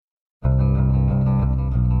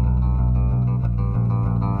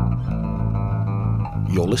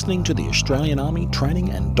You're listening to the Australian Army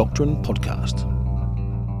Training and Doctrine Podcast.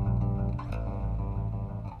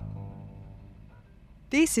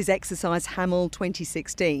 This is Exercise Hamel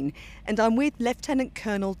 2016, and I'm with Lieutenant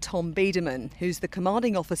Colonel Tom Biedermann, who's the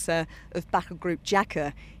commanding officer of Battle Group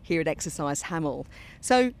Jacka here at Exercise Hamel.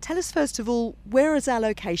 So tell us first of all, where is our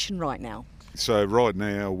location right now? So right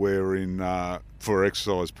now we're in, for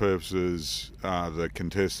exercise purposes, the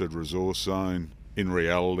contested resource zone. In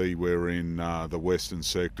reality, we're in the western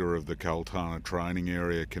sector of the Kaltana training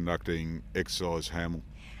area conducting Exercise Hamel.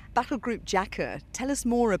 Battle Group Jacka, tell us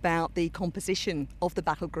more about the composition of the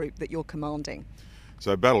battle group that you're commanding.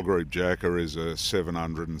 So Battle Group Jacka is a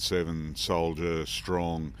 707 soldier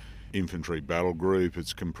strong infantry battle group.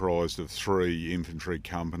 It's comprised of 3 infantry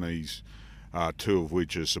companies, 2 of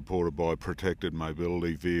which are supported by protected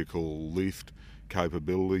mobility vehicle lift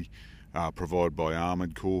capability provided by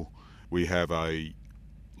Armoured Corps. We have a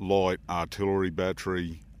light artillery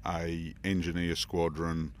battery, a engineer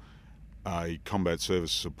squadron, a combat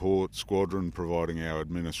service support squadron providing our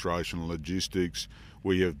administration and logistics.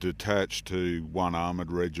 We have detached to 1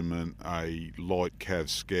 armoured regiment a light Cav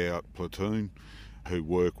Scout platoon who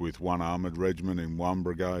work with 1 armoured regiment in 1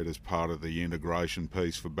 brigade as part of the integration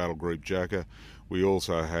piece for Battle Group Jacka. We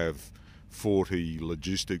also have 40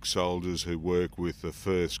 logistics soldiers who work with the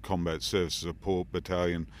 1st Combat Service Support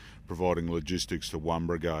Battalion providing logistics to 1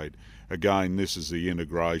 brigade. Again, this is the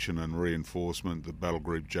integration and reinforcement that Battle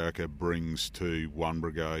Group Jacka brings to 1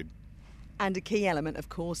 brigade. And a key element, of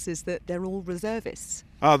course, is that they're all reservists.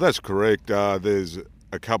 That's correct. There's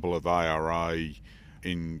a couple of ARA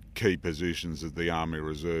in key positions that the Army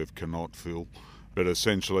Reserve cannot fill. But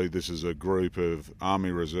essentially this is a group of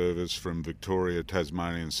Army Reservists from Victoria,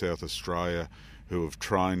 Tasmania and South Australia who have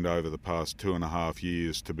trained over the past 2.5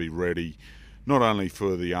 years to be ready not only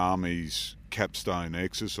for the Army's capstone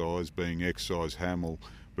exercise, being Exercise Hamel,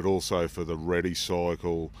 but also for the ready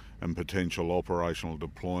cycle and potential operational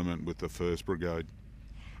deployment with the 1st Brigade.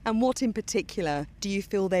 And what in particular do you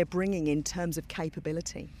feel they're bringing in terms of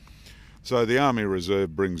capability? So the Army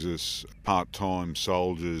Reserve brings us part-time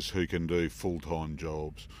soldiers who can do full-time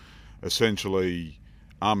jobs. Essentially,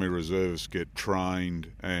 Army Reservists get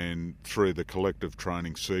trained, and through the collective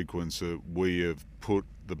training sequence that we have put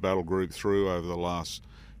the battle group through over the last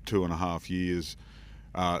 2.5 years,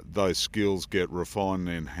 those skills get refined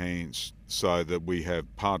and enhanced so that we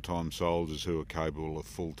have part-time soldiers who are capable of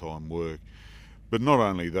full-time work. But not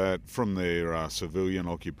only that, from their civilian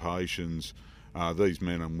occupations, these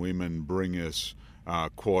men and women bring us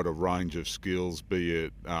quite a range of skills, be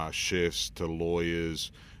it chefs to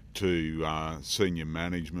lawyers to senior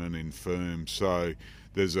management in firms. So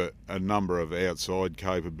there's a number of outside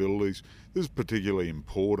capabilities. This is particularly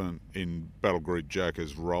important in Battle Group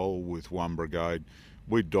Jacka's role with 1 brigade.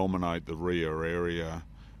 We dominate the rear area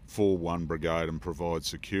for 1 brigade and provide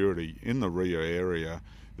security. In the rear area,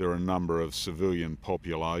 there are a number of civilian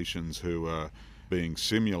populations who are being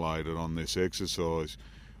simulated on this exercise.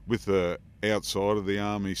 With the outside of the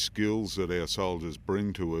Army skills that our soldiers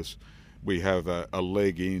bring to us, we have a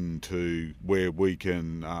leg into where we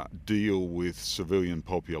can deal with civilian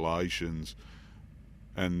populations,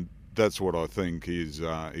 and that's what I think is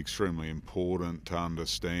extremely important to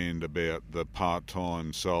understand about the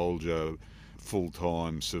part-time soldier,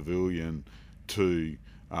 full-time civilian to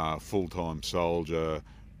full-time soldier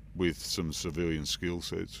with some civilian skill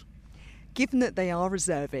sets. Given that they are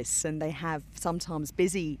reservists and they have sometimes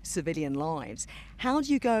busy civilian lives, how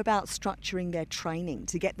do you go about structuring their training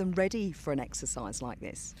to get them ready for an exercise like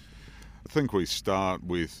this? I think we start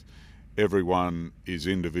with everyone is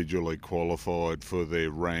individually qualified for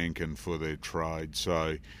their rank and for their trade.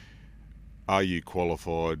 So are you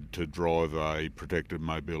qualified to drive a protected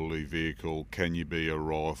mobility vehicle? Can you be a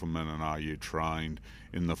rifleman, and are you trained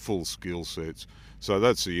in the full skill sets? So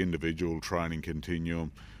that's the individual training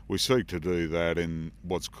continuum. We seek to do that in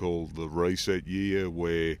what's called the reset year,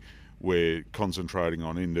 where we're concentrating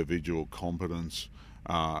on individual competence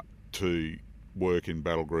to work in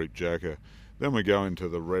Battle Group Jacka. Then we go into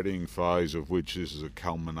the readying phase, of which this is a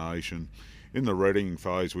culmination. In the readying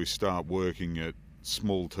phase, we start working at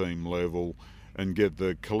small team level and get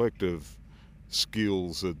the collective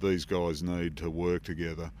skills that these guys need to work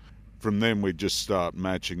together. From then we just start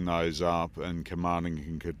matching those up and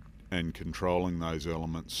commanding and controlling those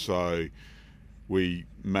elements. So we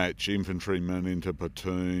match infantrymen into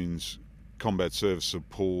platoons, combat service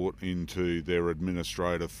support into their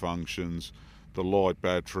administrative functions. The light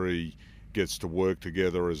battery gets to work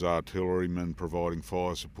together as artillerymen providing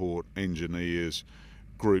fire support, engineers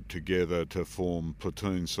grouped together to form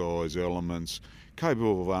platoon-size elements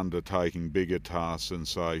capable of undertaking bigger tasks than,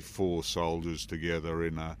 say, 4 soldiers together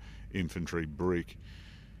in an infantry brick.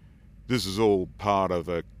 This is all part of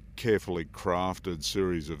a carefully crafted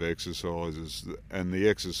series of exercises, and the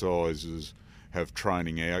exercises have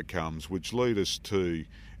training outcomes which lead us to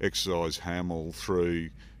Exercise Hamel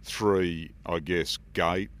through 3,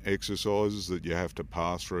 gate exercises that you have to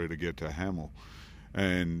pass through to get to Hamel.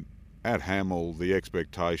 And at Hamel, the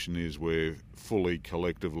expectation is we're fully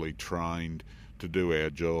collectively trained to do our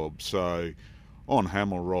job. So on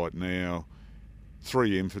Hamel right now,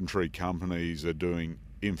 3 infantry companies are doing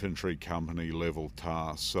infantry company level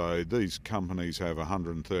tasks. So these companies have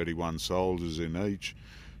 131 soldiers in each,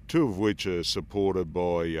 2 of which are supported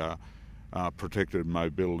by protected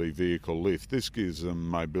mobility vehicle lift. This gives them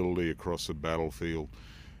mobility across the battlefield.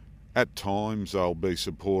 At times they'll be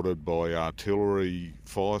supported by artillery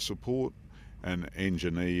fire support and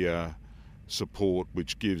engineer support,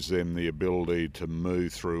 which gives them the ability to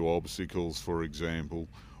move through obstacles, for example,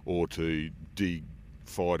 or to dig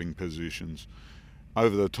fighting positions.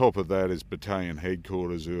 Over the top of that is battalion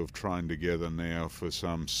headquarters, who have trained together now for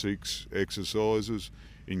some 6 exercises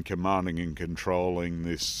in commanding and controlling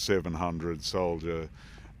this 700 soldier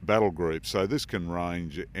battle group. So this can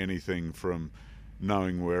range anything from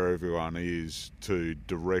knowing where everyone is to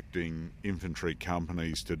directing infantry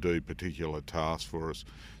companies to do particular tasks for us.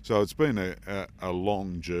 So it's been a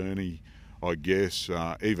long journey, I guess,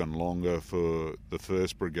 even longer for the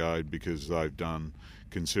 1st Brigade because they've done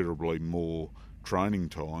considerably more training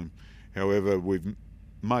time. However, we've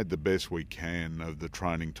made the best we can of the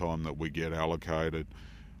training time that we get allocated.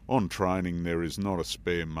 On training, there is not a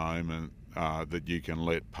spare moment that you can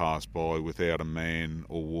let pass by without a man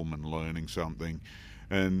or woman learning something.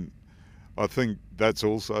 And I think that's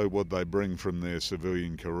also what they bring from their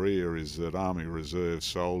civilian career, is that Army Reserve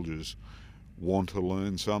soldiers want to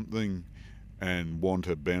learn something and want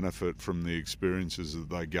to benefit from the experiences that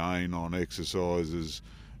they gain on exercises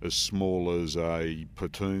as small as a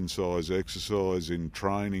platoon-size exercise in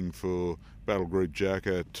training for Battle Group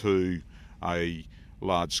Jacka to a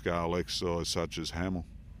large-scale exercise such as Hamel.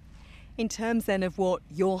 In terms then of what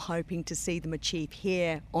you're hoping to see them achieve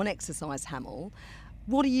here on Exercise Hamel,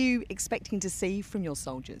 what are you expecting to see from your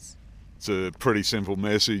soldiers? It's a pretty simple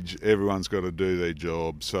message. Everyone's got to do their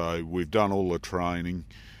job. So we've done all the training.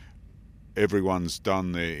 Everyone's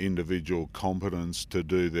done their individual competence to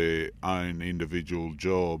do their own individual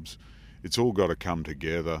jobs. It's all got to come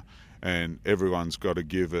together, and everyone's got to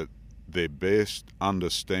give it their best,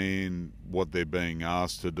 understand what they're being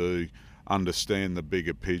asked to do, understand the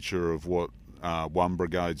bigger picture of what one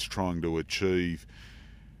brigade's trying to achieve.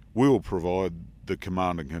 We'll provide the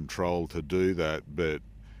command and control to do that, but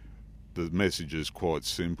the message is quite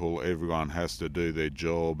simple. Everyone has to do their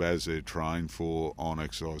job as they're trained for on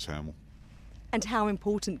Exercise Hamel. And how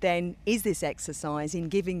important then is this exercise in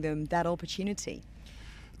giving them that opportunity?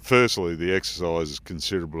 Firstly, the exercise is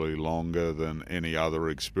considerably longer than any other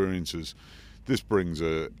experiences. This brings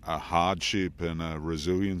a hardship and a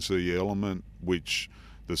resiliency element which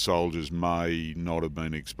the soldiers may not have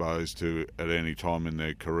been exposed to at any time in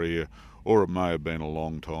their career, or it may have been a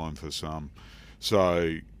long time for some.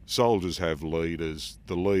 So soldiers have leaders.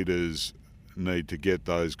 The leaders need to get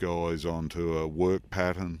those guys onto a work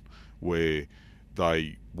pattern where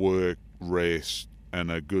they work, rest, and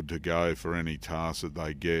are good to go for any task that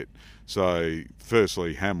they get. So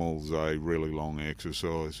firstly, Hamel's a really long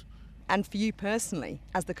exercise. And for you personally,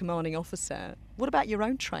 as the commanding officer, what about your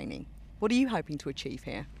own training? What are you hoping to achieve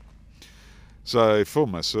here? So for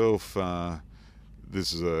myself,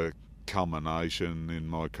 this is a culmination in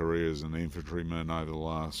my career as an infantryman over the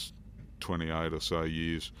last 28 or so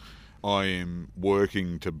years. I am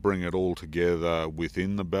working to bring it all together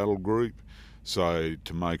within the battle group, so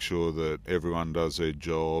to make sure that everyone does their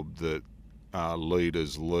job, that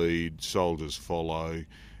leaders lead, soldiers follow,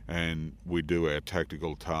 and we do our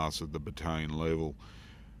tactical tasks at the battalion level.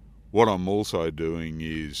 What I'm also doing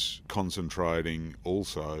is concentrating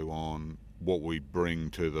also on what we bring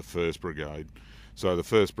to the 1st Brigade. So the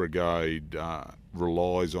 1st Brigade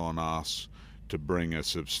relies on us to bring a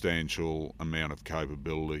substantial amount of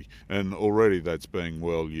capability, and already that's being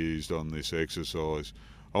well used on this exercise.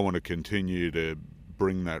 I want to continue to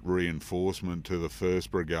bring that reinforcement to the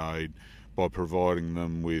 1st Brigade by providing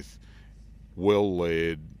them with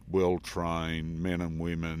well-led, well-trained men and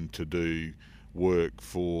women to do work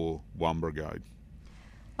for one brigade.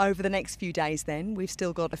 Over the next few days then, we've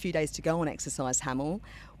still got a few days to go on Exercise Hamel.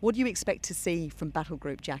 What do you expect to see from Battle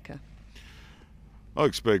Group Jacka? I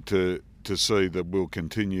expect to to see that we'll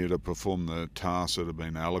continue to perform the tasks that have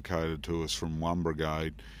been allocated to us from one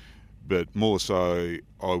brigade, but more so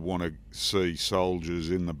I want to see soldiers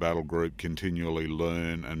in the battle group continually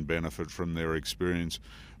learn and benefit from their experience,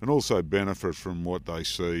 and also benefit from what they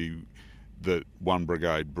see that one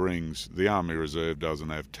brigade brings. The Army Reserve doesn't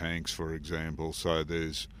have tanks, for example, so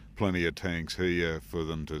there's plenty of tanks here for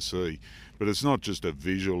them to see. But it's not just a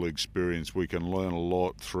visual experience. We can learn a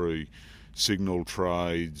lot through signal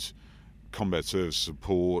trades, combat service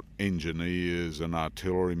support, engineers and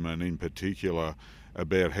artillerymen in particular,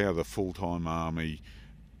 about how the full-time Army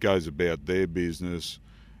goes about their business.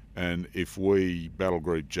 And if we, Battle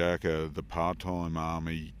Group Jacka, the part-time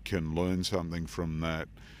Army, can learn something from that,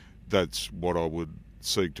 that's what I would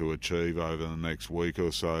seek to achieve over the next week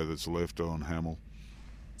or so that's left on Hamel.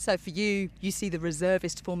 So for you, you see the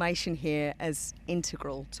reservist formation here as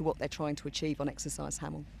integral to what they're trying to achieve on Exercise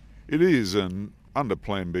Hamel? It is, and under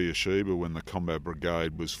Plan Beersheba, when the Combat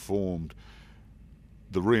Brigade was formed,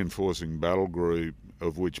 the reinforcing battle group,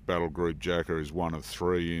 of which Battle Group Jacka is one of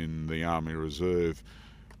three in the Army Reserve,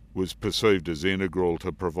 was perceived as integral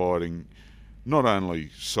to providing not only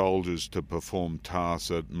soldiers to perform tasks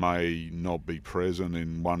that may not be present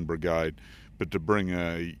in one brigade, but to bring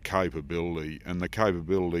a capability. And the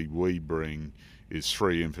capability we bring is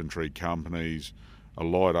 3 infantry companies, a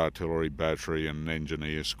light artillery battery and an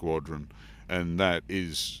engineer squadron. And that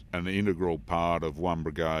is an integral part of one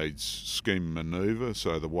brigade's scheme manoeuvre,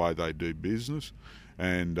 so the way they do business.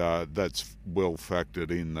 And that's well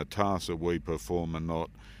factored in. The tasks that we perform are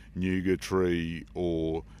not nugatory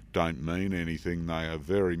or don't mean anything. They are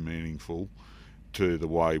very meaningful to the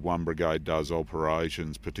way one brigade does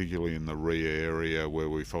operations, particularly in the rear area where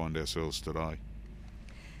we find ourselves today.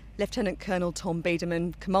 Lieutenant Colonel Tom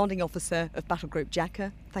Biedermann, Commanding Officer of Battle Group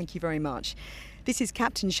Jacka, thank you very much. This is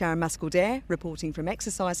Captain Sharon Mascall-Dare reporting from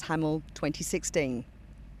Exercise Hamel 2016.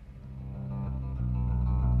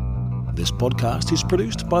 This podcast is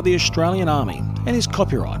produced by the Australian Army and is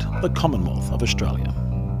copyright the Commonwealth of Australia.